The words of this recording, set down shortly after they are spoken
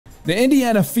the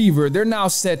Indiana Fever, they're now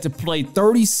set to play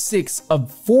 36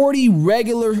 of 40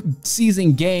 regular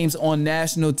season games on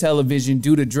national television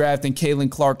due to drafting Caitlin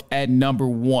Clark at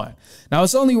 #1. Now,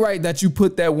 it's only right that you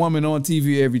put that woman on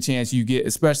TV every chance you get,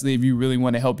 especially if you really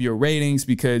want to help your ratings,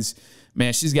 because,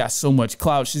 man, she's got so much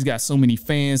clout. She's got so many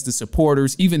fans, the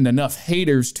supporters, even enough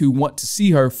haters to want to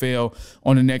see her fail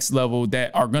on the next level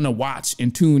that are going to watch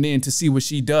and tune in to see what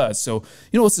she does. So,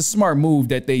 you know, it's a smart move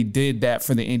that they did that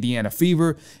for the Indiana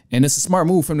Fever, and it's a smart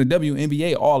move from the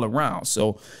WNBA all around.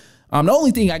 So, the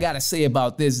only thing I got to say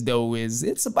about this, though, is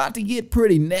it's about to get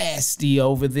pretty nasty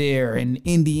over there in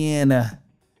Indiana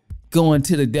going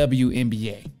to the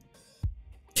WNBA.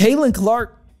 Caitlin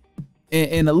Clark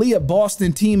and Aaliyah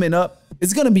Boston teaming up.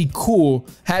 It's going to be cool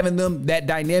having them, that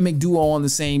dynamic duo on the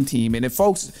same team. And if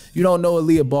folks, you don't know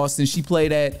Aaliyah Boston, she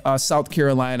played at South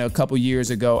Carolina a couple years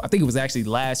ago. I think it was actually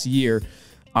last year.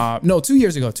 No, 2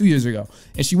 years ago.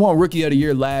 And she won Rookie of the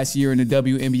Year last year in the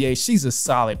WNBA. She's a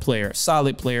solid player.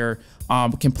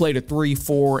 Can play the 3,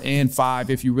 4, and 5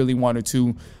 if you really wanted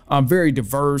to. Very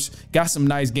diverse, got some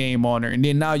nice game on her. And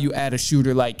then now you add a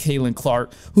shooter like Caitlin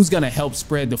Clark, who's going to help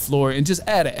spread the floor and just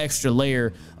add an extra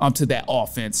layer to that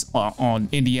offense on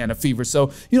Indiana Fever.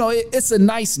 So, you know, it's a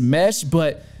nice mesh,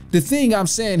 but the thing I'm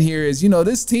saying here is, you know,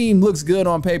 this team looks good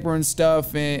on paper and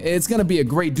stuff, and it's going to be a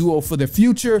great duo for the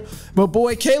future. But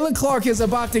boy, Caitlin Clark is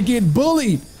about to get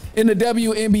bullied in the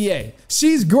WNBA.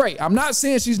 She's great. I'm not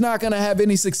saying she's not going to have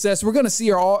any success. We're going to see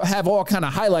her have all kind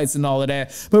of highlights and all of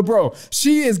that. But bro,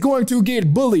 she is going to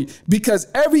get bullied because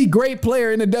every great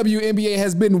player in the WNBA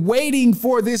has been waiting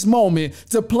for this moment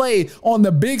to play on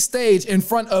the big stage in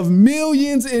front of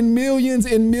millions and millions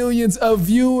and millions of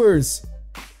viewers.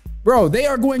 Bro, they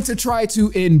are going to try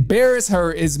to embarrass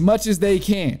her as much as they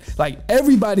can. Like,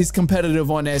 everybody's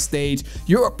competitive on that stage.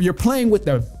 You're playing with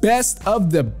the best of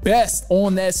the best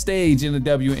on that stage in the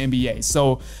WNBA.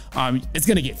 So it's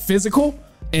going to get physical.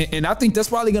 And I think that's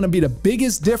probably going to be the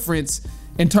biggest difference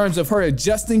in terms of her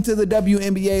adjusting to the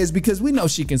WNBA, is because we know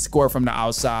she can score from the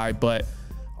outside, but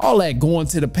all that going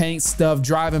to the paint stuff,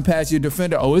 driving past your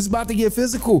defender, oh, it's about to get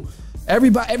physical. Every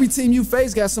team you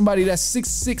face got somebody that's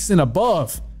 6'6" and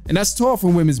above. And that's tall for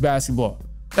women's basketball.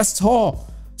 That's tall.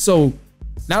 So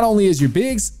not only is your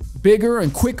bigs bigger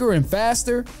and quicker and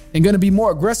faster and going to be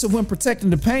more aggressive when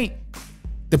protecting the paint,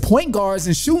 the point guards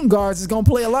and shooting guards is going to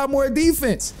play a lot more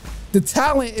defense. The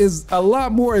talent is a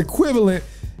lot more equivalent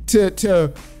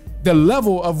to the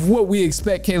level of what we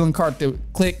expect Caitlin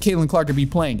Clark to be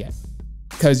playing at.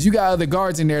 Because you got other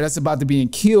guards in there that's about to be in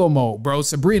kill mode, bro.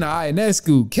 Sabrina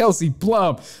Ionescu, Kelsey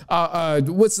Plum,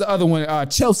 what's the other one?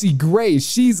 Chelsea Gray,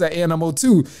 she's an animal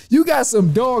too. You got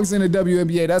some dogs in the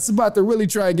WNBA that's about to really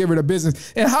try and give her the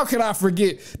business. And how can I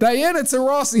forget? Diana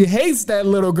Taurasi hates that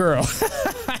little girl.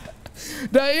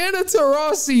 Diana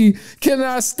Taurasi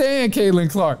cannot stand Caitlin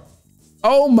Clark.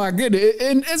 Oh my goodness.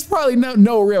 And it's probably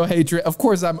no real hatred. Of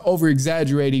course, I'm over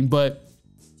exaggerating, but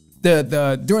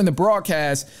during the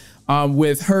broadcast,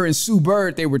 with her and Sue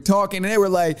Bird, they were talking and they were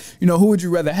like, you know, who would you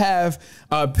rather have,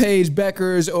 Paige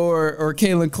Beckers or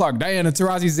Caitlin Clark? Diana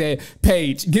Taurasi said,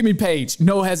 Paige, give me Paige.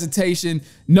 No hesitation,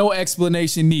 no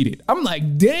explanation needed. I'm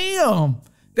like, damn,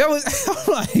 I'm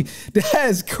like,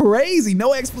 that's crazy.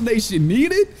 No explanation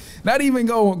needed. Not even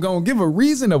gonna give a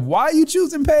reason of why you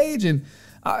choosing Paige. And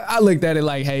I looked at it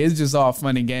like, hey, it's just all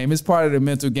fun and game. It's part of the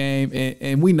mental game,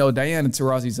 and we know Diana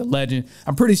Taurasi's a legend.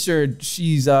 I'm pretty sure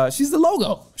she's the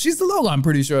logo. She's the logo, I'm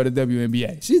pretty sure, of the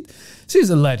WNBA. She's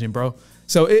a legend, bro.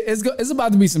 So it's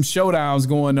about to be some showdowns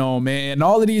going on, man. And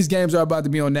all of these games are about to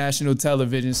be on national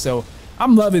television. So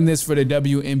I'm loving this for the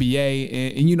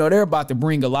WNBA. And you know, they're about to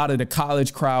bring a lot of the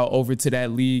college crowd over to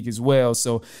that league as well.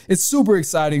 So it's super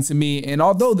exciting to me. And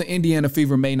although the Indiana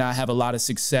Fever may not have a lot of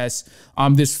success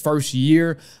this first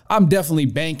year, I'm definitely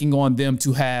banking on them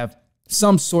to have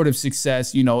some sort of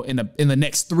success, you know, in the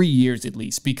next 3 years at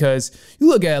least, because you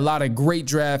look at a lot of great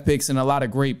draft picks and a lot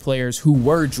of great players who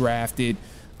were drafted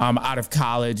out of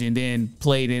college and then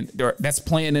that's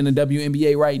playing in the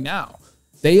WNBA right now.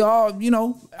 They all, you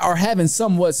know, are having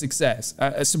somewhat success.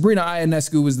 Sabrina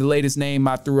Ionescu was the latest name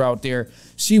I threw out there.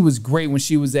 She was great when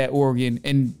she was at Oregon,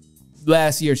 and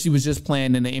last year she was just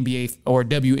playing in the NBA or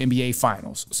WNBA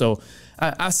finals. So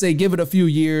I say give it a few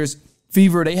years.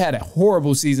 Fever, they had a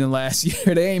horrible season last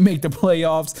year. They ain't make the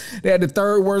playoffs. They had the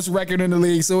 3rd worst record in the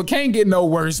league, so it can't get no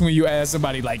worse when you add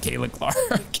somebody like Caitlin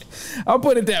Clark. I'll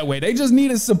put it that way. They just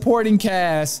need a supporting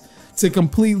cast to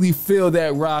completely fill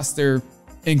that roster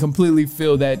and completely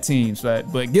fill that team.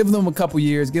 But give them a couple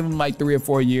years, give them like 3 or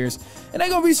 4 years, and they're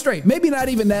going to be straight. Maybe not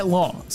even that long.